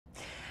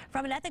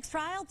From an ethics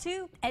trial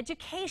to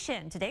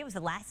education. Today was the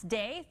last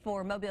day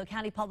for Mobile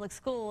County Public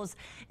Schools.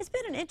 It's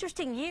been an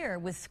interesting year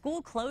with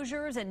school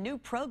closures and new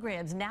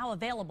programs now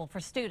available for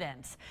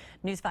students.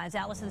 News 5's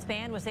Allison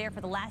Spann was there for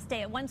the last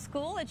day at one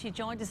school, and she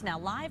joined us now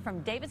live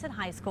from Davidson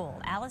High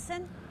School.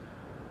 Allison?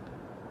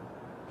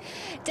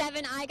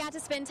 Devin, I got to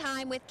spend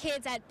time with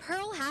kids at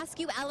Pearl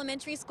Haskew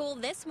Elementary School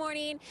this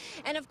morning,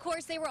 and of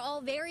course they were all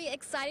very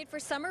excited for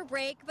summer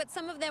break, but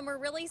some of them were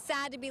really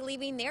sad to be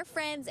leaving their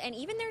friends and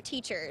even their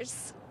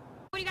teachers.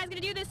 What are you guys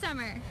going to do this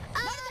summer?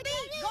 Go to the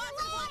beach, go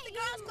to the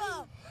girls'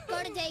 club,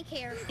 go to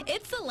daycare.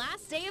 It's the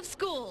last day of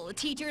school.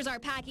 Teachers are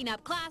packing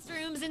up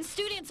classrooms and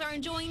students are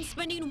enjoying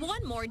spending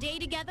one more day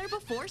together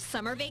before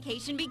summer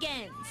vacation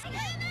begins.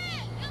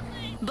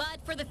 But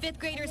for the 5th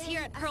graders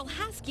here at Pearl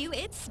Haskew,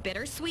 it's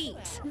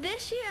bittersweet.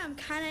 This year I'm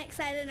kind of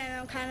excited and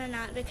I'm kind of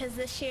not, because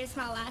this year is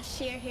my last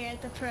year here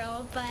at the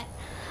Pearl, but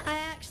I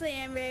actually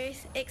am very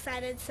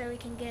excited so we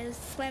can go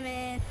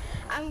swimming.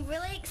 I'm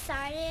really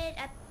excited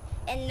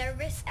and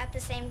nervous at the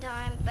same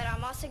time, but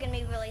I'm also going to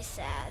be really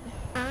sad.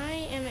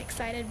 I am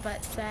excited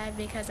but sad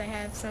because I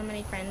have so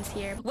many friends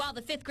here. While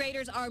the 5th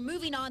graders are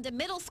moving on to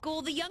middle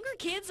school, the younger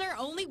kids are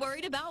only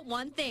worried about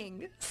one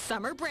thing: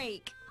 summer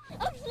break.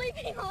 I'm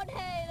sleeping all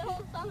day the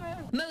whole summer.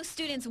 Most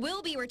students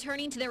will be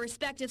returning to their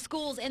respective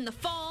schools in the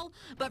fall,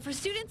 but for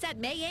students at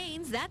May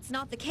Ains, that's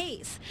not the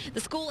case.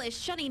 The school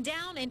is shutting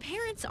down and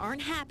parents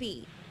aren't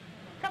happy.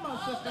 Come on,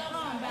 sister,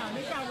 calm down.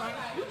 It's all right.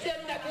 You tell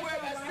me not to worry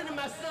about sending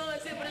my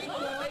sons here, but this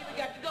one baby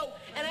got to go,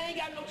 and I ain't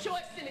got no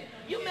choice in it.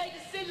 You made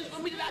decisions for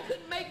me that I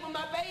couldn't make with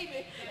my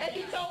baby, and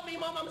he told me,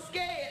 Mom, I'm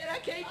scared, and I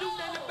can't do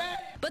nothing about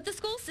it. But the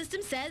school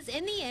system says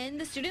in the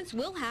end, the students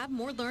will have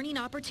more learning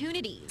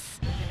opportunities.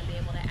 We're going to be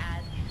able to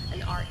add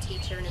an art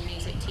teacher and a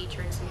music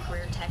teacher and some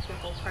career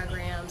technical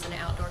programs and an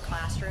outdoor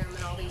classroom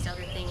and all these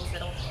other things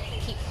that'll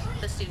keep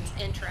the students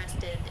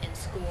interested in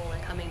school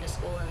and coming to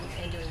school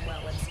and doing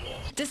well in school.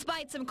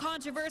 Despite some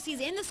controversies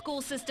in the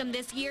school system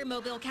this year,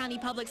 Mobile County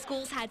Public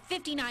Schools had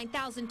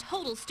 59,000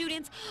 total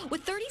students,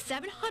 with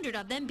 3,700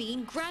 of them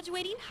being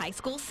graduating high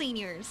school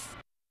seniors.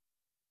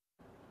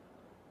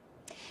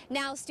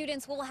 Now,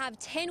 students will have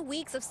 10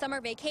 weeks of summer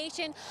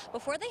vacation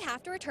before they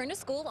have to return to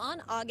school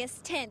on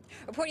August 10th.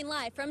 Reporting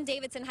live from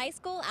Davidson High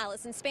School,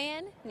 Allison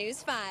Spann,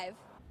 News 5.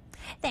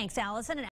 Thanks, Allison.